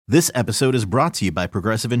This episode is brought to you by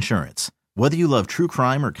Progressive Insurance. Whether you love true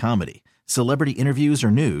crime or comedy, celebrity interviews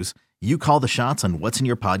or news, you call the shots on what's in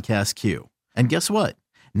your podcast queue. And guess what?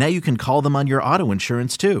 Now you can call them on your auto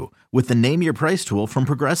insurance too with the Name Your Price tool from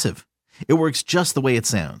Progressive. It works just the way it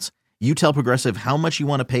sounds. You tell Progressive how much you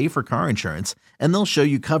want to pay for car insurance, and they'll show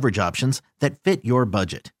you coverage options that fit your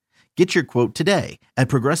budget. Get your quote today at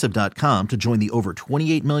Progressive.com to join the over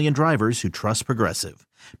 28 million drivers who trust Progressive.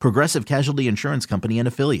 Progressive Casualty Insurance Company and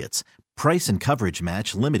Affiliates. Price and coverage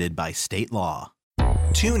match limited by state law.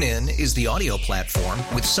 TuneIn is the audio platform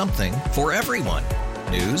with something for everyone.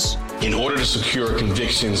 News. In order to secure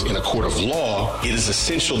convictions in a court of law, it is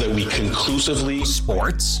essential that we conclusively.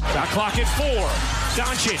 Sports. Shot clock at 4.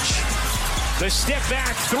 Doncic. The step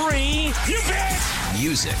back 3. You bet.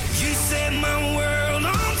 Music. You set my world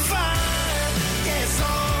on fire. Yes,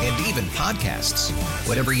 and even podcasts.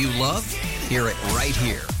 Whatever you love, hear it right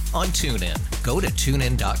here on TuneIn. Go to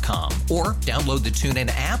TuneIn.com or download the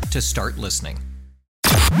TuneIn app to start listening.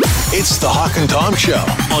 It's the Hawk and Tom Show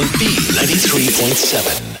on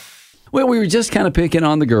B93.7. Well, we were just kind of picking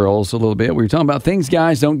on the girls a little bit. We were talking about things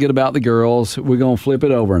guys don't get about the girls. We're going to flip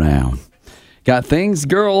it over now. Got things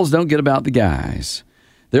girls don't get about the guys.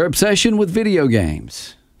 Their obsession with video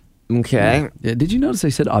games. Okay. Did you notice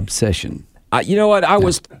they said obsession? You know what? I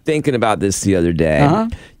was thinking about this the other day.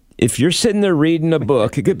 If you're sitting there reading a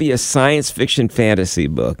book, it could be a science fiction fantasy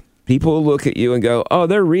book. People will look at you and go, oh,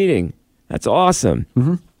 they're reading. That's awesome.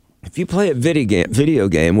 Mm-hmm. If you play a video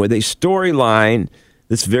game with a storyline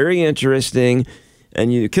that's very interesting,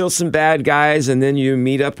 and you kill some bad guys, and then you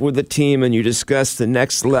meet up with the team and you discuss the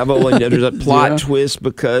next level, and there's a plot twist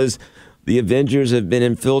because the Avengers have been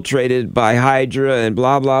infiltrated by Hydra and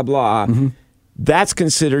blah, blah, blah. Mm-hmm. That's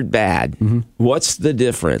considered bad. Mm-hmm. What's the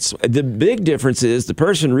difference? The big difference is the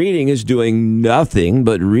person reading is doing nothing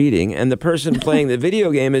but reading, and the person playing the video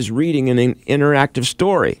game is reading an interactive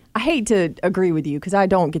story. I hate to agree with you because I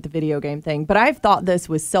don't get the video game thing, but I've thought this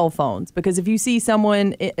with cell phones, because if you see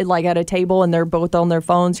someone like at a table and they're both on their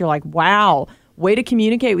phones, you're like, wow, way to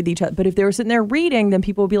communicate with each other. But if they were sitting there reading, then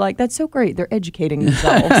people would be like, that's so great. They're educating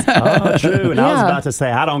themselves. Oh, true. And I was about to say,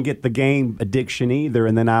 I don't get the game addiction either.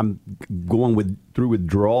 And then I'm going through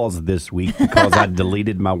withdrawals this week because I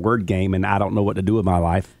deleted my word game and I don't know what to do with my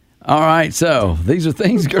life. All right. So these are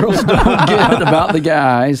things girls don't get about the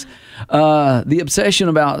guys. The obsession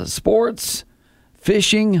about sports,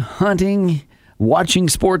 fishing, hunting, watching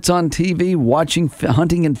sports on TV, watching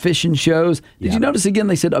hunting and fishing shows. Did you notice again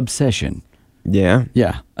they said obsession? Yeah.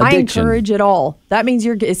 Yeah. I encourage it all. That means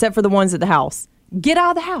except for the ones at the house. Get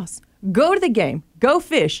out of the house. Go to the game. Go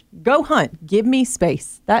fish. Go hunt. Give me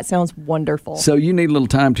space. That sounds wonderful. So you need a little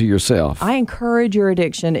time to yourself. I encourage your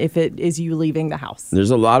addiction if it is you leaving the house.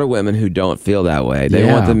 There's a lot of women who don't feel that way. They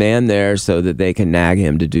want the man there so that they can nag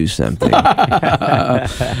him to do something.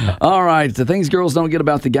 All right. The things girls don't get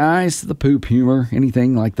about the guys, the poop humor,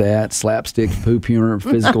 anything like that, slapstick poop humor,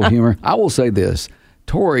 physical humor. I will say this.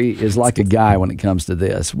 Tori is like a guy when it comes to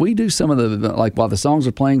this. We do some of the, like while the songs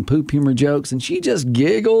are playing, poop humor jokes, and she just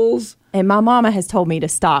giggles. And my mama has told me to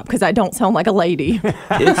stop because I don't sound like a lady.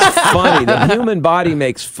 It's funny. The human body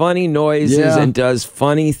makes funny noises and does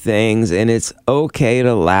funny things, and it's okay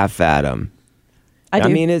to laugh at them. I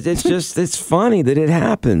mean, it's funny that it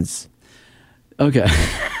happens. Okay.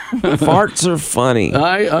 Farts are funny.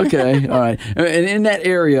 Okay. All right. And in that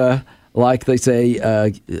area, like they say,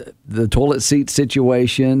 the toilet seat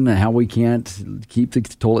situation, how we can't keep the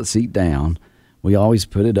toilet seat down. We always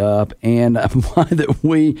put it up, and why that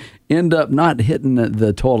we end up not hitting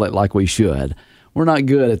the toilet like we should. We're not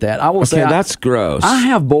good at that. I will say that's gross. I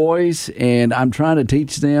have boys, and I'm trying to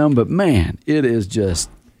teach them, but man, it is just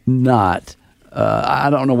not. I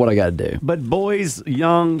don't know what I got to do. But boys,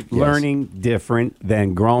 young, learning different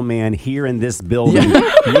than grown men here in this building.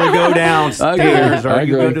 You go downstairs or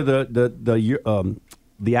you go to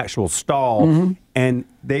the actual stall, and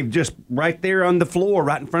they've just right there on the floor,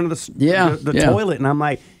 right in front of the toilet, and I'm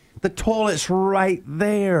like, the toilet's right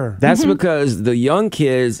there. That's because the young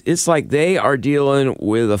kids, it's like they are dealing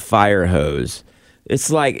with a fire hose.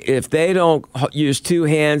 It's like if they don't use two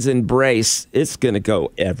hands and brace, it's going to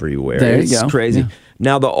go everywhere. It's crazy. Yeah.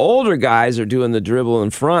 Now, the older guys are doing the dribble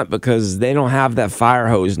in front because they don't have that fire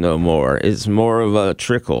hose no more. It's more of a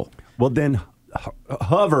trickle. Well, then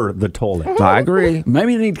hover the toilet. I agree.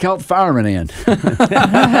 Maybe you need to call the fireman in.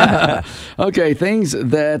 Okay, things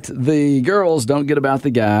that the girls don't get about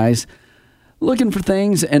the guys. Looking for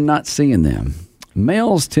things and not seeing them.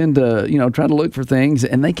 Males tend to, try to look for things,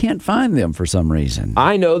 and they can't find them for some reason.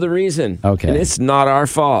 I know the reason. Okay. And it's not our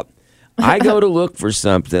fault. I go to look for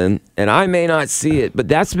something, and I may not see it, but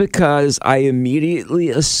that's because I immediately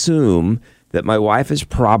assume that my wife has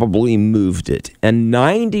probably moved it. And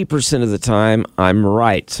 90% of the time, I'm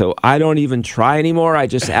right. So I don't even try anymore. I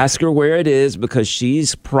just ask her where it is because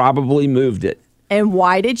she's probably moved it. And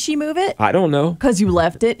why did she move it? I don't know. Because you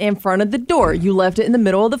left it in front of the door. You left it in the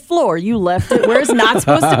middle of the floor. You left it where it's not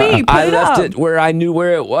supposed to be. I left it where I knew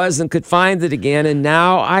where it was and could find it again, and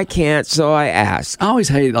now I can't, so I ask. I always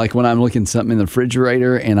hate like when I'm looking something in the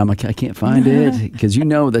refrigerator and I'm like, I can't find it because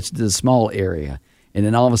that's the small area. And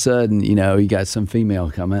then all of a sudden, you got some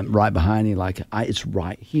female coming right behind you, like, it's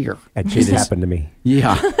right here. That just happened to me.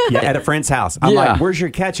 Yeah. At a friend's house. I'm like, where's your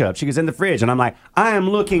ketchup? She goes, in the fridge. And I'm like, I am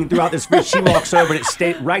looking throughout this fridge. She walks over and it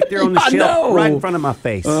stayed right there on the shelf, right in front of my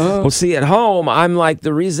face. Well, see, at home, I'm like,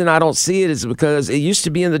 the reason I don't see it is because it used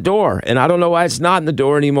to be in the door. And I don't know why it's not in the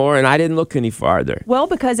door anymore. And I didn't look any farther. Well,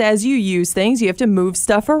 because as you use things, you have to move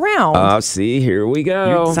stuff around. See, here we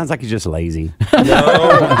go. Sounds like you're just lazy. No,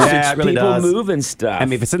 yeah, it really people does. moving stuff. I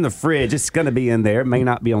mean, if it's in the fridge, it's going to be in there. It may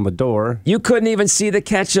not be on the door. You couldn't even see the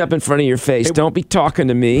ketchup in front of your face. Don't be talking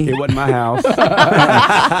to me. It wasn't my house.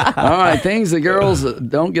 All right, things the girls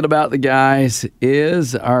don't get about the guys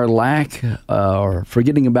is our lack or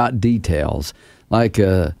forgetting about details. Like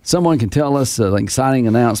someone can tell us an exciting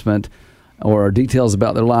announcement or details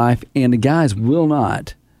about their life, and the guys will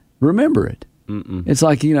not remember it. It's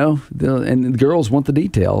like, and the girls want the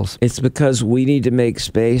details. It's because we need to make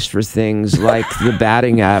space for things like the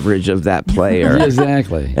batting average of that player.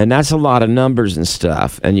 Exactly. And that's a lot of numbers and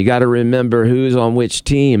stuff. And you got to remember who's on which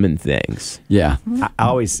team and things. Yeah. I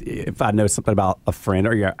always, if I know something about a friend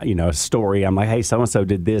or, a story, I'm like, hey, so-and-so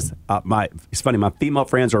did this. It's funny, my female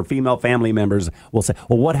friends or female family members will say,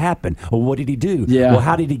 well, what happened? Well, what did he do? Yeah. Well,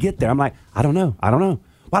 how did he get there? I'm like, I don't know.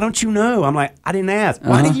 Why don't you know? I'm like, I didn't ask.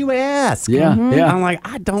 Why did you ask? Yeah, yeah. I'm like,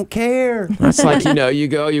 I don't care. That's like, you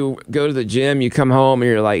go to the gym, you come home, and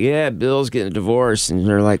you're like, yeah, Bill's getting divorced. And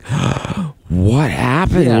you're like, what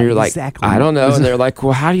happened? Yeah, and you're like, exactly. I don't know. And they're like,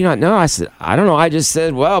 well, how do you not know? I said, I don't know. I just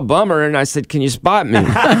said, well, bummer. And I said, can you spot me?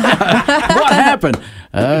 What happened?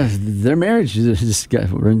 Their marriage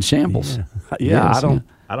we're in shambles. Yeah,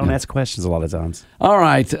 I don't ask questions a lot of times. All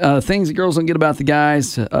right. Things that girls don't get about the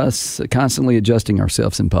guys, us constantly adjusting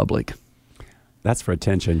ourselves in public. That's for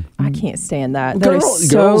attention. I can't stand that. That is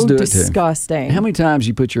so girls do disgusting. It too. How many times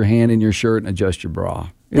you put your hand in your shirt and adjust your bra?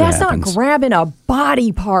 That's not grabbing a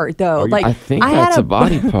body part, though. I think that's a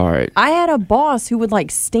body part. I had a boss who would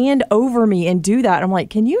stand over me and do that. I'm like,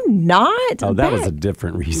 can you not? Oh, that was a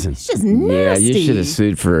different reason. It's just nasty. Yeah, you should have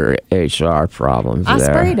sued for HR problems. I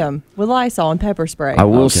sprayed him with Lysol and pepper spray. I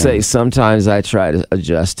will say sometimes I try to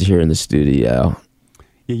adjust here in the studio.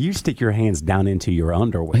 Yeah, you stick your hands down into your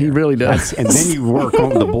underwear. He really does. And then you work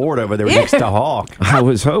on the board over there next to Hawk. I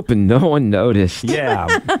was hoping no one noticed. Yeah.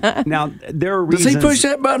 Now, there are reasons. Does he push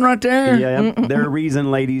that button right there? Yeah. There are reasons,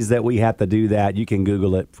 ladies, that we have to do that. You can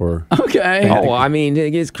Google it for. Okay. Oh, I mean,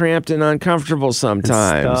 it gets cramped and uncomfortable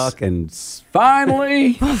sometimes. And stuck and.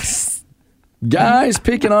 Finally. Guys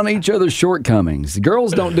picking on each other's shortcomings. The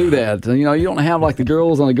girls don't do that. You don't have like the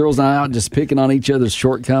girls on the girls' night out just picking on each other's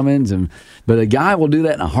shortcomings. But a guy will do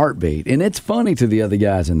that in a heartbeat. And it's funny to the other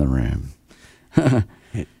guys in the room.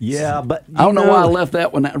 Yeah, but I don't know why I left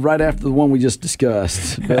that one right after the one we just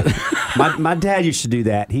discussed. But my dad used to do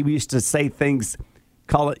that. He used to say things,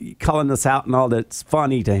 calling us out and all that's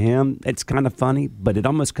funny to him. It's kind of funny, but it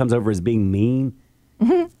almost comes over as being mean.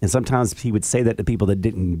 Mm-hmm. And sometimes he would say that to people that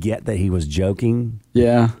didn't get that he was joking.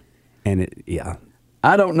 Yeah. And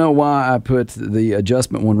I don't know why I put the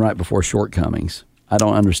adjustment one right before shortcomings. I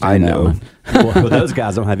don't understand that one. Well, those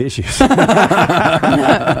guys don't have issues.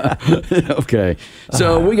 Okay.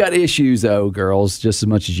 So we got issues, though, girls, just as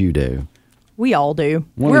much as you do. We all do.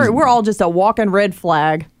 We're all just a walking red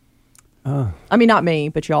flag. I mean, not me,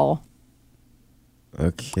 but y'all.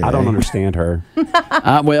 Okay. I don't understand her.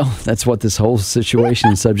 Well, that's what this whole situation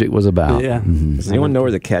and subject was about. Yeah. Mm-hmm. Does anyone know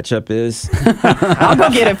where the ketchup is? I'll go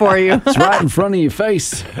get it for you. It's right in front of your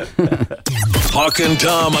face. Hawk and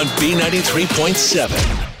Tom on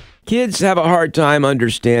B93.7. Kids have a hard time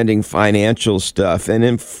understanding financial stuff, and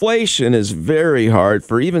inflation is very hard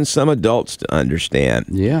for even some adults to understand.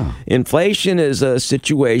 Yeah. Inflation is a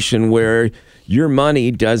situation where your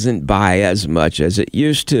money doesn't buy as much as it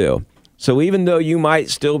used to. So even though you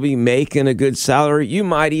might still be making a good salary, you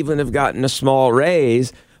might even have gotten a small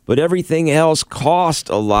raise, but everything else costs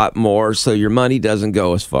a lot more, so your money doesn't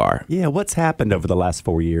go as far. Yeah, what's happened over the last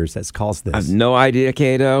 4 years that's caused this? I have no idea,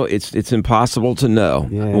 Cato. It's impossible to know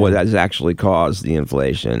what has actually caused the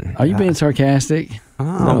inflation. Are you being sarcastic?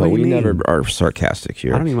 No, we never are sarcastic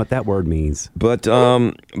here. I don't even know what that word means. But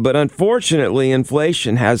unfortunately,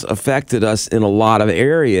 inflation has affected us in a lot of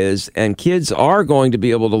areas, and kids are going to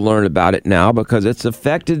be able to learn about it now because it's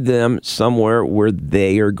affected them somewhere where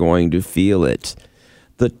they are going to feel it.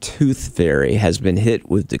 The tooth fairy has been hit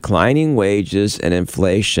with declining wages and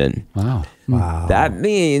inflation. Wow. That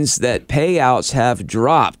means that payouts have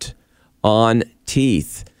dropped on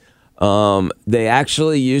teeth. They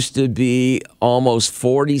actually used to be almost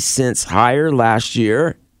 40 cents higher last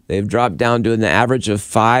year. They've dropped down to an average of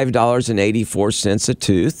 $5.84 a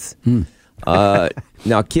tooth.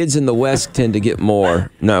 Now, kids in the West tend to get more.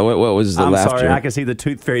 No, what was the laughter? I'm sorry, I can see the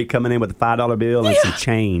tooth fairy coming in with a $5 bill and some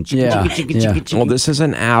change. Yeah. Well, this is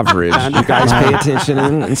an average. You guys pay attention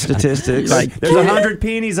in statistics. There's 100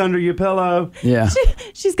 pennies under your pillow. Yeah.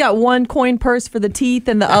 She's got one coin purse for the teeth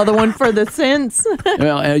and the other one for the cents.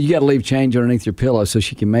 Well, you got to leave change underneath your pillow so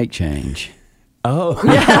she can make change. Oh.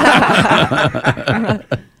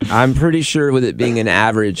 I'm pretty sure with it being an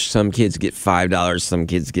average, some kids get $5, some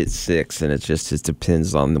kids get $6, and it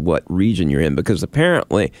depends on what region you're in, because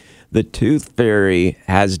apparently the tooth fairy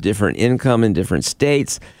has different income in different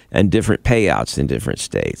states and different payouts in different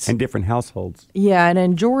states. And different households. Yeah, and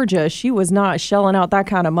in Georgia, she was not shelling out that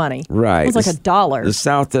kind of money. Right. It was like $1. The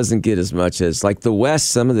South doesn't get as much as, like the West,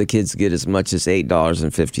 some of the kids get as much as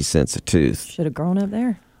 $8.50 a tooth. Should have grown up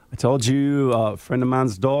there. I told you a friend of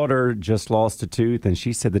mine's daughter just lost a tooth, and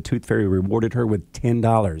she said the tooth fairy rewarded her with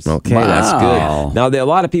 $10. Okay, that's good. Now, a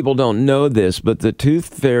lot of people don't know this, but the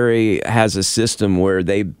tooth fairy has a system where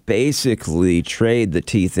they basically trade the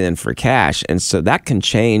teeth in for cash, and so that can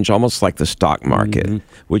change almost like the stock market,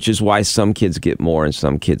 which is why some kids get more and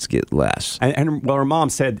some kids get less. And her mom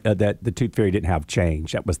said that the tooth fairy didn't have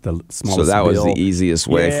change. That was the smallest So that was bill. the easiest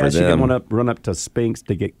way for them. She didn't want to run up to Spinks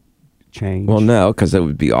to get change. Well, no, because that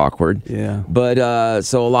would be awkward. Yeah. But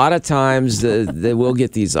so a lot of times they will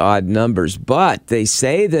get these odd numbers. But they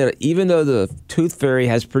say that even though the tooth fairy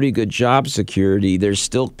has pretty good job security, there's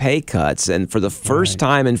still pay cuts. And for the first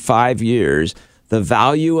time in 5 years, the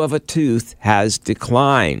value of a tooth has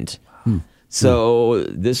declined. So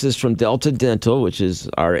this is from Delta Dental, which is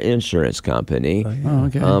our insurance company. Oh,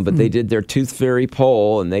 okay. But they did their tooth fairy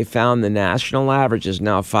poll, and they found the national average is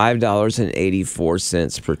now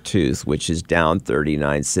 $5.84 per tooth, which is down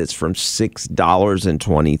 39 cents from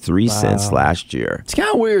 $6.23 last year. It's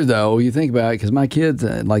kind of weird, though. You think about it, because my kids,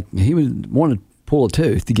 he would want to pull a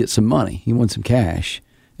tooth to get some money. He wanted some cash.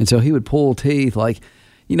 And so he would pull teeth we're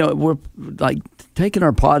like taking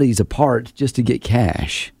our potties apart just to get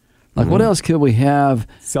cash. Like, what else could we have?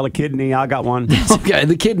 Sell a kidney. I got one. Okay,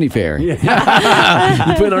 the kidney fairy. You put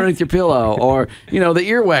it underneath your pillow. Or, the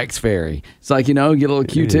earwax fairy. It's like, get a little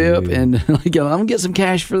Q-tip and I'm going to get some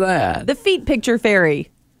cash for that. The feet picture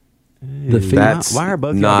fairy. The feet. That's Why are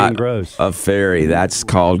both not being gross? a fairy. That's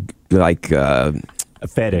called a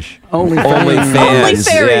fetish. Only fans.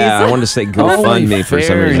 fairies. Yeah, I wanted to say GoFundMe for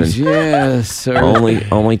some reason. Yes, sir.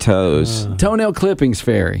 Only toes. Toenail clippings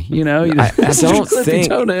fairy. I don't think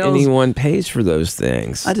toenails. anyone pays for those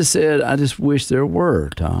things. I just wish there were,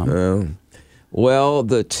 Tom. Well,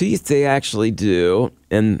 the teeth they actually do,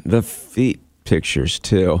 and the feet pictures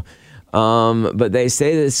too. But they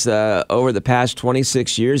say this over the past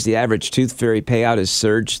 26 years, the average tooth fairy payout has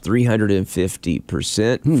surged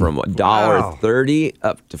 350% from $1.30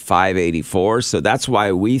 up to $5.84. So that's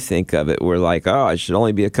why we think of it. We're like, it should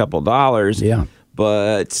only be a couple dollars. Yeah.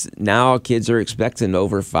 But now kids are expecting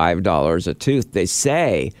over $5 a tooth. They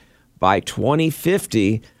say by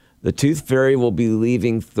 2050, the tooth fairy will be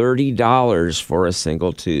leaving $30 for a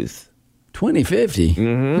single tooth. 2050?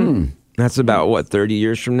 Mm-hmm. That's about, 30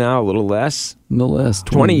 years from now? A little less? No less.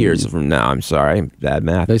 20 years from now. I'm sorry. Bad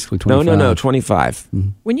math. Basically 25. No, 25.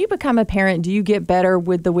 When you become a parent, do you get better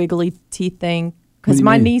with the wiggly teeth thing? Because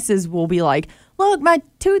my nieces will be like, look, my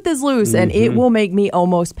tooth is loose, and it will make me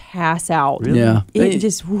almost pass out. Really? Yeah.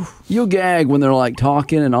 You'll gag when they're like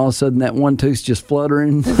talking, and all of a sudden that one tooth's just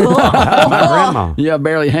fluttering. My grandma. Yeah,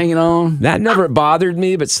 barely hanging on. That never bothered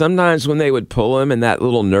me, but sometimes when they would pull him and that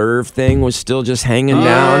little nerve thing was still just hanging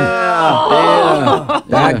down,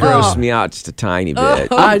 that grossed me out just a tiny bit.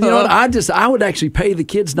 I would actually pay the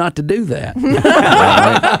kids not to do that.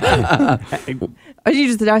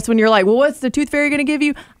 That's when you're like, well, what's the tooth fairy going to give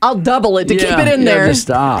you? I'll double it to keep it in there. Just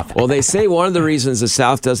stop. Well, they say one of the reasons the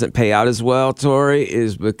South doesn't pay out as well, Tori,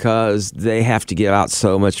 is because they have to give out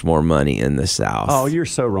so much more money in the South. Oh, you're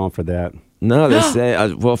so wrong for that. No, they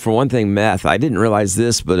say, for one thing, meth. I didn't realize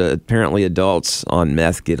this, but apparently adults on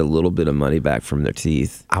meth get a little bit of money back from their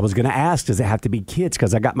teeth. I was going to ask, does it have to be kids?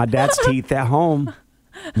 Because I got my dad's teeth at home.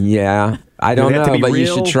 Yeah. I don't know, but you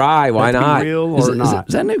should try. Why not? Real or not?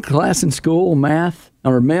 Is that a new class in school, math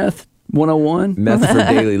or myth 101? Meth for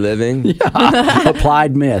daily living. Yeah.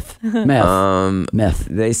 Applied myth. Meth.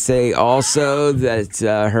 They say also that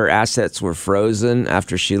her assets were frozen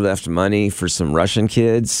after she left money for some Russian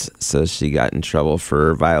kids, so she got in trouble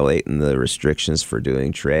for violating the restrictions for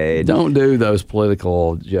doing trade. Don't do those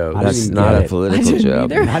political jokes. That's not a political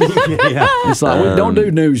joke. It's like, we don't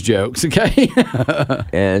do news jokes, okay?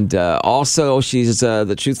 And also, she's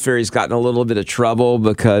the Truth Fairy's gotten a little bit of trouble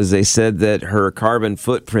because they said that her carbon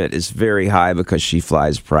footprint is very high because she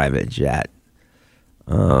flies private jet.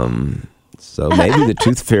 So maybe the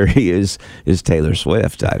Tooth Fairy is Taylor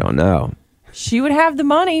Swift. I don't know. She would have the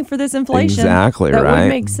money for this inflation. Exactly, that right. would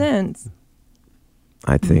make sense.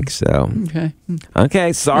 I think so. Okay.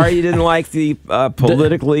 Okay, sorry you didn't like the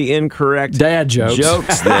politically incorrect dad jokes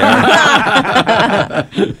there.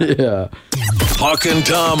 Yeah. Hawk and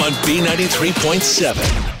Tom on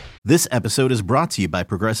B93.7. This episode is brought to you by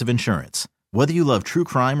Progressive Insurance. Whether you love true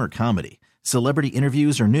crime or comedy, celebrity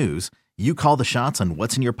interviews or news, you call the shots on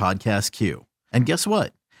what's in your podcast queue. And guess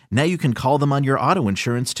what? Now you can call them on your auto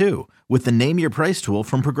insurance too with the Name Your Price tool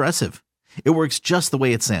from Progressive. It works just the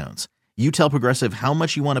way it sounds. You tell Progressive how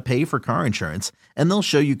much you want to pay for car insurance, and they'll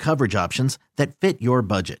show you coverage options that fit your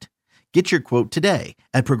budget. Get your quote today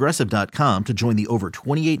at Progressive.com to join the over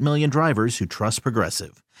 28 million drivers who trust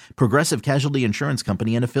Progressive. Progressive Casualty Insurance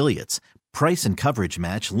Company and Affiliates. Price and coverage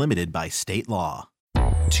match limited by state law.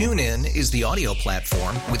 TuneIn is the audio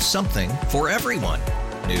platform with something for everyone.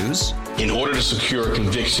 News. In order to secure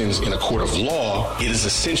convictions in a court of law, it is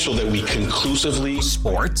essential that we conclusively.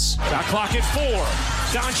 Sports. Shot clock at 4.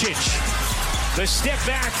 Doncic. The step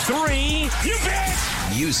back 3. You bet.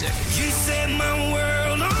 Music. You set my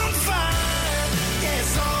world on fire.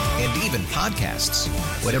 Yes, and even podcasts.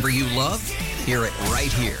 Whatever you love, hear it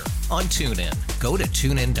right here on TuneIn. Go to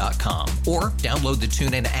TuneIn.com or download the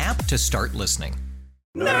TuneIn app to start listening.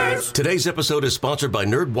 Nerds. Today's episode is sponsored by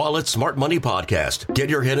NerdWallet's Smart Money Podcast. Get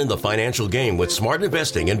your head in the financial game with smart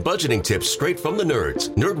investing and budgeting tips straight from the nerds.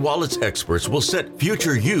 NerdWallet's experts will set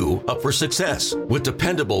future you up for success with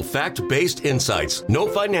dependable, fact-based insights. No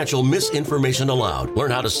financial misinformation allowed.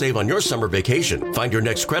 Learn how to save on your summer vacation, find your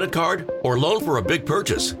next credit card, or loan for a big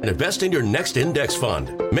purchase, and invest in your next index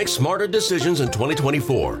fund. Make smarter decisions in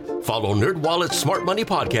 2024. Follow NerdWallet's Smart Money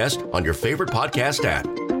Podcast on your favorite podcast app.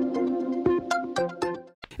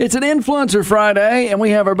 It's an Influencer Friday, and we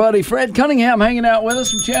have our buddy Fred Cunningham hanging out with us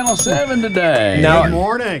from Channel 7 today. Now, Good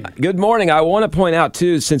morning. Good morning. I want to point out,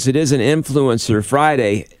 too, since it is an Influencer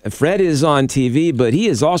Friday, Fred is on TV, but he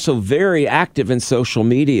is also very active in social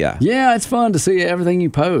media. Yeah, it's fun to see everything you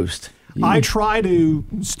post. I try to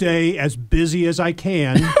stay as busy as I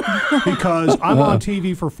can because I'm on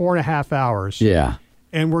TV for 4.5 hours. Yeah.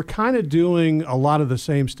 And we're kind of doing a lot of the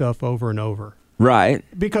same stuff over and over. Right.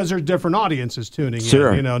 Because there's different audiences tuning Sure.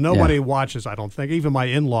 in. You know, nobody watches, I don't think. Even my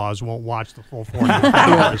in-laws won't watch the full 4.5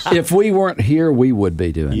 hours. If we weren't here, we would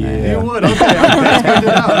be doing that. You would? Okay. That's good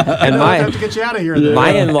to know. And I have to get you out of here. Then. My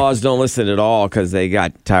in-laws don't listen at all because they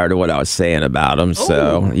got tired of what I was saying about them.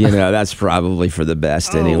 So, that's probably for the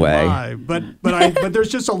best anyway. My. But there's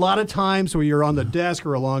just a lot of times where you're on the desk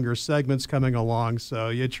or longer segments coming along. So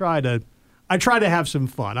I try to have some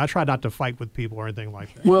fun. I try not to fight with people or anything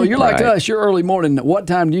like that. Well, you're like us. You're early morning. What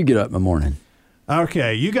time do you get up in the morning?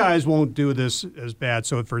 Okay, you guys won't do this as bad.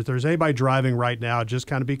 So if there's anybody driving right now, just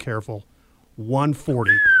kind of be careful.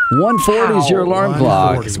 1:40. 1:40 is your alarm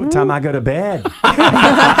clock. That's what time I go to bed. The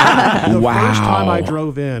first time I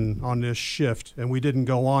drove in on this shift, and we didn't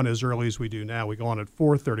go on as early as we do now. We go on at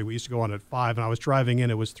 4:30. We used to go on at 5, and I was driving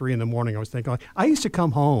in. It was 3 in the morning. I was thinking, I used to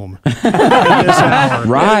come home at this hour.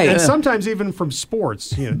 Right. And sometimes even from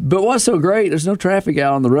sports. But what's so great, there's no traffic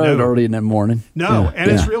out on the road early in the morning. No,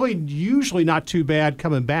 and it's really usually not too bad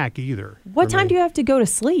coming back either. What time do you have to go to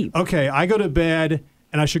sleep? Okay, I go to bed,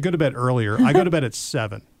 and I should go to bed earlier. I go to bed at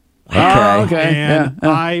 7. Okay. And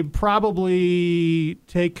I probably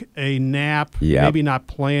take a nap, maybe not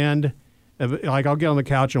planned. Like I'll get on the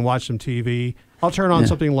couch and watch some TV. I'll turn on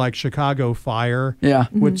something like Chicago Fire,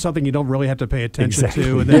 with something you don't really have to pay attention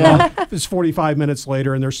to. And then it's 45 minutes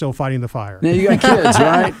later, and they're still fighting the fire. Now, you got kids,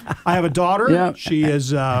 right? I have a daughter. Yeah. She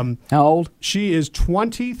is... how old? She is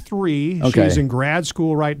 23. Okay. She's in grad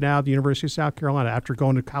school right now at the University of South Carolina after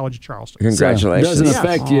going to college at Charleston. Congratulations. So it doesn't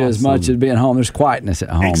affect you as much as being home. There's quietness at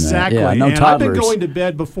home. Exactly. Yeah, no and toddlers. I've been going to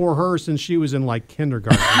bed before her since she was in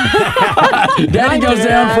kindergarten. Daddy goes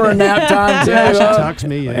down for a nap time, too. Yeah, she tucks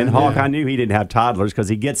me in. And Hawk, I knew he didn't have toddlers because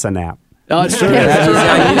he gets a nap. Oh, it's true. You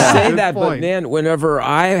say Good that, but point. man, whenever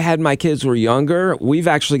I had my kids were younger, we've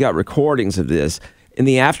actually got recordings of this. In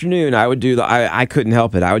the afternoon, I would do I couldn't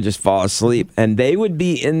help it. I would just fall asleep. And they would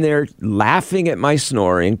be in there laughing at my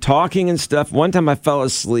snoring, talking and stuff. One time I fell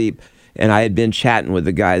asleep, and I had been chatting with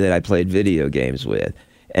the guy that I played video games with.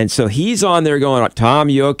 And so he's on there going, Tom,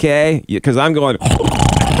 you okay? Because I'm going,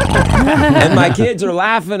 and my kids are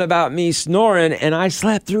laughing about me snoring, and I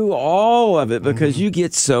slept through all of it because you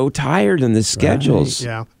get so tired in the schedules.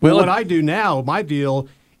 Right. Yeah. Well, what I do now, my deal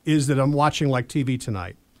is that I'm watching like TV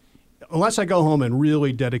tonight. Unless I go home and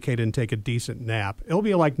really dedicate and take a decent nap, it'll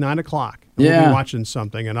be like 9 o'clock. We'll be watching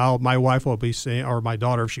something, and my wife will be saying, or my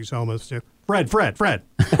daughter, if she's home, will say, Fred.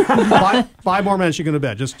 5 more minutes, you're going to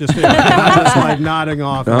bed. Just I'm just like nodding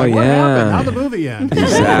off. Oh, like, yeah. What happened? How'd the movie end?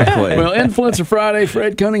 Exactly. Well, Influencer Friday,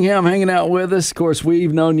 Fred Cunningham hanging out with us. Of course,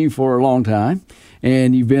 we've known you for a long time.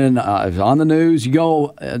 And you've been on the news. You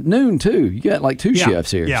go at noon, too. You got like 2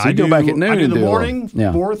 shifts here. Yeah, so you go back at noon. I do and the morning,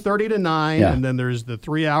 4:30 to 9, Yeah. and then there's the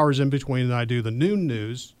 3 hours in between, and I do the noon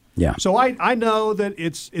news. Yeah. So I know that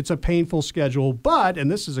it's a painful schedule, but,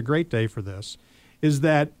 and this is a great day for this, is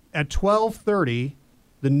that at 12:30,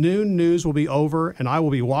 the noon news will be over, and I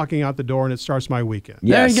will be walking out the door, and it starts my weekend.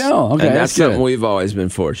 Yes. There you go. Okay, and that's good. something we've always been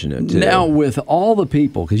fortunate to. Now, with all the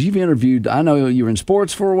people, because you've interviewed, I know you were in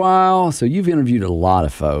sports for a while, so you've interviewed a lot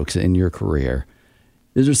of folks in your career.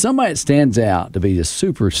 Is there somebody that stands out to be just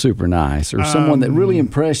super, super nice, or someone that really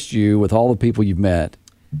impressed you with all the people you've met?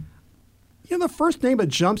 You know, the first name that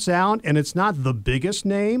jumps out, and it's not the biggest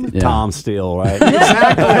name. Yeah. Tom Steele, right?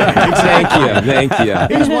 Exactly. Thank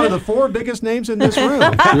you. He's one of the 4 biggest names in this room.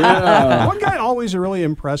 Yeah. One guy always really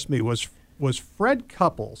impressed me was Fred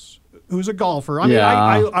Couples, who's a golfer. I mean,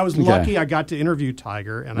 Yeah. I was lucky I got to interview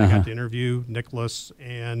Tiger, and I got to interview Nicklaus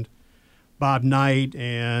and Bob Knight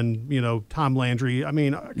and, Tom Landry. I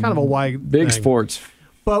mean, kind of a wide Big thing. sports.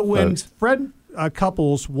 But when folks. Fred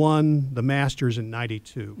Couples won the Masters in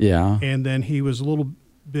 '92, and then he was a little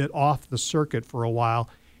bit off the circuit for a while,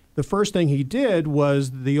 the first thing he did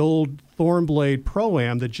was the old Thornblade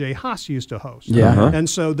Pro-Am that Jay Haas used to host. And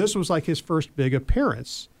so this was like his first big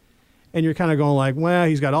appearance. And you're kind of going like, well,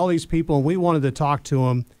 he's got all these people, and we wanted to talk to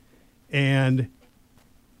him. And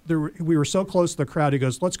we were so close to the crowd, he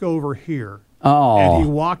goes, let's go over here. Oh. And he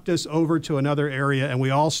walked us over to another area, and we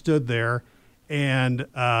all stood there. And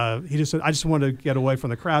he just said, I just wanted to get away from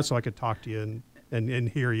the crowd so I could talk to you and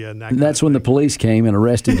hear you. And that's when the police came and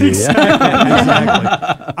arrested you. Exactly.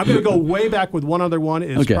 I'm going to go way back with one other one.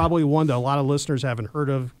 It's probably one that a lot of listeners haven't heard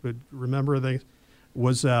of, but remember I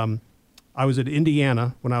was at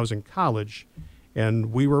Indiana when I was in college,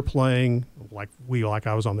 and we were playing like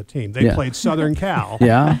I was on the team. They played Southern Cal.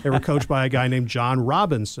 They were coached by a guy named John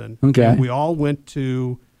Robinson. And we all went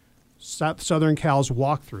to Southern Cal's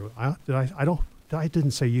walkthrough. I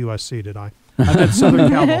didn't say USC, did I? I meant Southern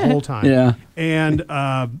Cal the whole time. Yeah.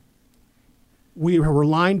 And we were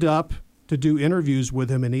lined up to do interviews with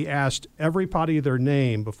him, and he asked everybody their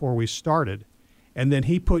name before we started. And then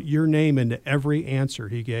he put your name into every answer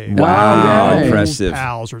he gave. Wow, impressive.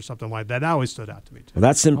 Pals or something like that. That always stood out to me, too. Well,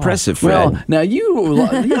 that's impressive, Fred. Well, now you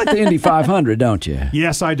like the Indy 500, don't you?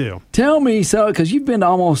 Yes, I do. Tell me so, because you've been to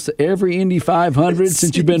almost every Indy 500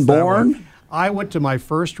 since you've been born. I went to my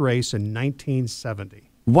first race in 1970.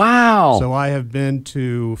 Wow. So I have been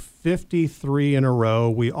to 53 in a row.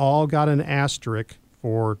 We all got an asterisk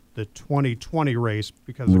for the 2020 race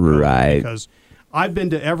because of COVID, because I've been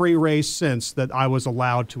to every race since that I was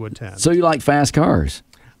allowed to attend. So you like fast cars?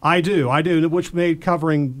 I do, which made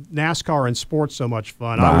covering NASCAR and sports so much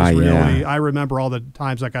fun. I remember all the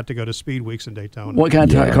times I got to go to speed weeks in Daytona. What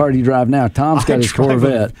kind of car do you drive now? Tom's got his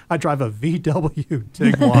Corvette. I drive a VW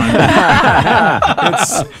Tiguan,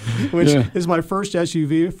 which is my first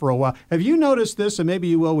SUV for a while. Have you noticed this, and maybe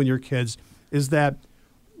you will when you're kids, is that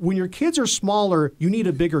when your kids are smaller, you need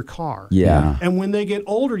a bigger car. Yeah. And when they get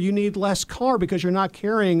older, you need less car because you're not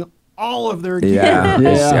carrying all of their gear,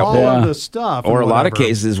 all of the stuff. Or a lot of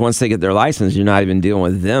cases, once they get their license, you're not even dealing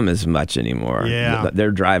with them as much anymore. Yeah. They're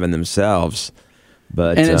driving themselves.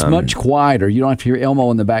 But and it's much quieter. You don't have to hear Elmo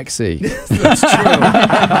in the back seat. That's true.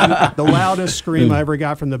 The loudest scream I ever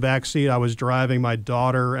got from the back seat, I was driving my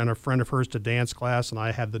daughter and a friend of hers to dance class, and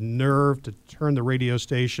I had the nerve to turn the radio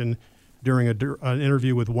station during an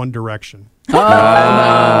interview with One Direction. Oh, no.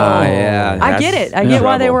 Yeah. I get it. I get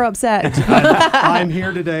why they were upset. I'm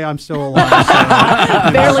here today. I'm still alive.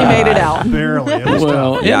 So barely made it out. Barely. It was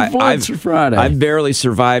tough. Influencer Friday. I've barely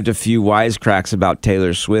survived a few wisecracks about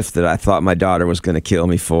Taylor Swift that I thought my daughter was going to kill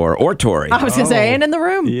me for, or Tori. I was going to say, and in the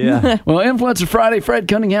room. Yeah. Well, Influencer Friday, Fred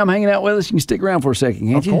Cunningham hanging out with us. You can stick around for a second,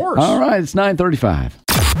 can't you? Of course. All right, it's 9:35.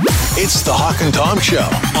 It's the Hawk and Tom Show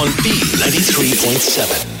on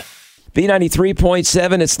B93.7.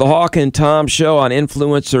 B93.7, it's the Hawk and Tom Show on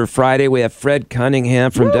Influencer Friday. We have Fred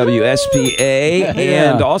Cunningham from WSPA.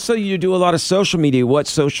 And also you do a lot of social media. What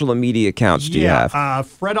social media accounts do you have?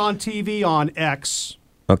 Fred on TV on X.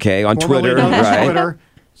 Okay, on Twitter, right? Twitter.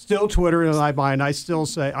 Still Twitter in my mind. I still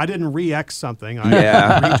say, I didn't re-X something. I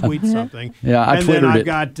retweet something. Yeah, I and Twittered then I've it.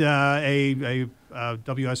 got a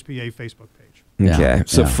WSPA Facebook page. Okay,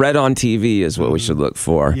 so Fred on TV is what we should look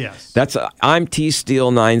for. Yes. That's I'm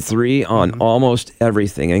T-Steel93 on almost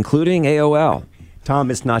everything, including AOL. Tom,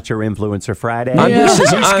 it's not your Influencer Friday. You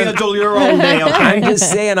schedule your own day, okay? I'm just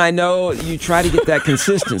saying, I know you try to get that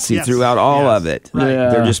consistency throughout all of it. Right. Yeah.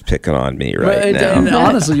 They're just picking on me right now. And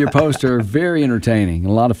honestly, your posts are very entertaining,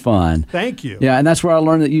 a lot of fun. Thank you. Yeah, and that's where I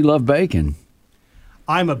learned that you love bacon.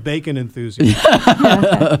 I'm a bacon enthusiast.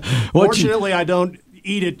 Fortunately, I don't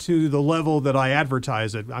eat it to the level that I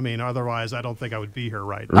advertise it. I mean, otherwise, I don't think I would be here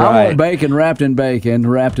right now. I want bacon wrapped in bacon,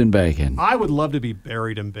 wrapped in bacon. I would love to be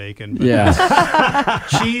buried in bacon. But Yeah.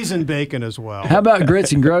 cheese and bacon as well. How about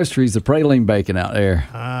grits and groceries, the praline bacon out there?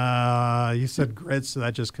 You said grits, so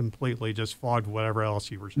that just completely just fogged whatever else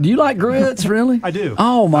you were saying. Do you like grits, really? I do.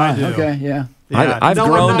 Oh, my. I do. Okay, yeah. I've no,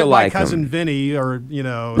 grown I'm not to like my cousin them. Vinny or,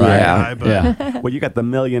 that Right. guy, but Yeah. Well, you got the $1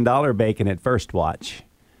 million bacon at First Watch.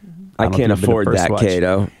 I don't know can't if you've been to afford First that, Watch.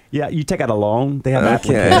 Cato. Yeah, you take out a loan. They have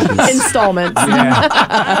Okay. applications. Installments.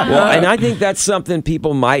 Well, and I think that's something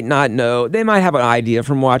people might not know. They might have an idea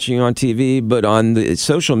from watching on TV, but on the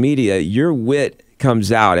social media, your wit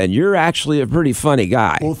comes out, and you're actually a pretty funny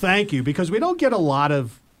guy. Well, thank you, because we don't get a lot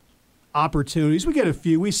of opportunities. We get a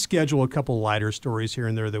few. We schedule a couple lighter stories here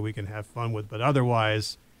and there that we can have fun with, but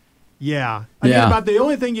otherwise, I think about the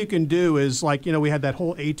only thing you can do is we had that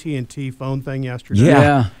whole AT&T phone thing yesterday.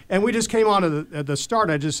 Yeah. And we just came on at the start.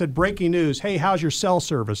 I just said, breaking news. Hey, how's your cell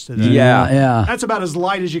service today? Yeah. That's about as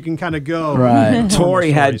light as you can kind of go. Right.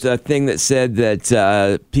 Tori had a thing that said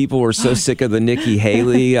that people were so sick of the Nikki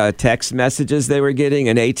Haley text messages they were getting,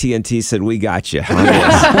 and AT&T said, "We got you on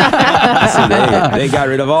this." So they got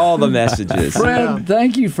rid of all the messages. Fred,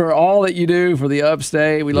 thank you for all that you do for the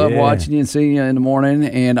Upstate. We love watching you and seeing you in the morning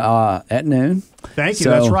and at noon. Thank you.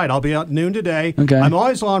 That's right. I'll be out noon today. Okay. I'm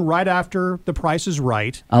always on right after The Price is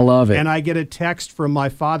Right. I love it. And I get a text from my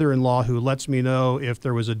father-in-law who lets me know if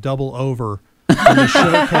there was a double over in the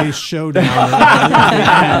Showcase Showdown.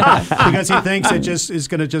 Because he thinks it just is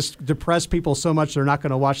going to just depress people so much they're not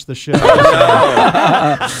going to watch the show.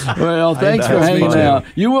 Well, thanks for hanging out.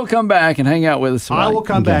 You will come back and hang out with us tonight. I will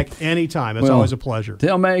come back anytime. It's always a pleasure.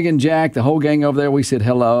 Tell Megan, Jack, the whole gang over there, we said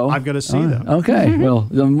hello. I'm going to see them. Okay. Well,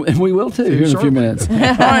 we will too here in a few minutes. All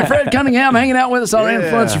right, Fred Cunningham hanging out with us on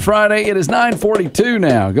Influencer Friday. It is 9:42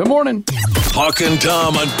 now. Good morning. Hawk and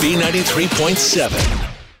Tom on B93.7.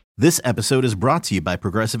 This episode is brought to you by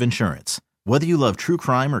Progressive Insurance. Whether you love true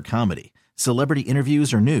crime or comedy, celebrity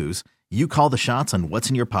interviews or news, you call the shots on what's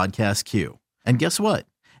in your podcast queue. And guess what?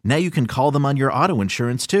 Now you can call them on your auto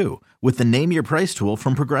insurance too with the Name Your Price tool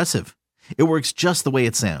from Progressive. It works just the way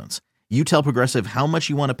it sounds. You tell Progressive how much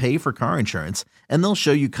you want to pay for car insurance, and they'll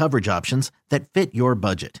show you coverage options that fit your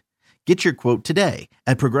budget. Get your quote today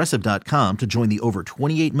at Progressive.com to join the over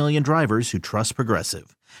 28 million drivers who trust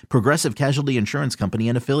Progressive. Progressive Casualty Insurance Company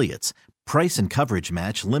and Affiliates. Price and coverage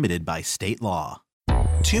match limited by state law.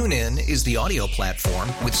 TuneIn is the audio platform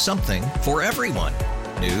with something for everyone.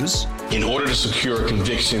 News. In order to secure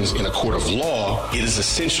convictions in a court of law, it is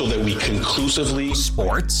essential that we conclusively.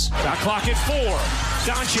 Sports. Shot clock at 4.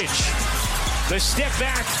 Doncic. The step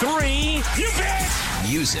back 3. You bet.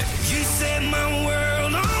 Music. You set my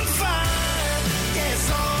world on fire. Yes,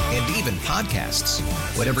 and even podcasts.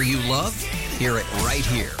 Whatever you love, hear it right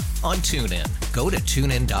here on TuneIn. Go to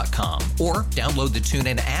TuneIn.com or download the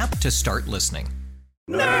TuneIn app to start listening.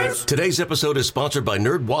 Nerds. Today's episode is sponsored by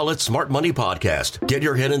NerdWallet's Smart Money Podcast. Get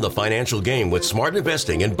your head in the financial game with smart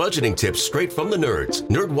investing and budgeting tips straight from the nerds.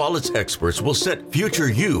 NerdWallet's experts will set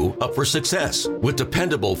future you up for success with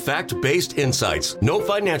dependable, fact-based insights. No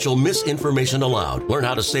financial misinformation allowed. Learn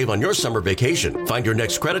how to save on your summer vacation, find your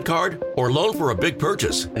next credit card, or loan for a big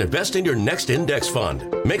purchase, and invest in your next index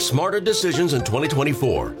fund. Make smarter decisions in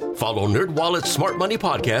 2024. Follow NerdWallet's Smart Money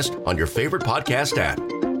Podcast on your favorite podcast app.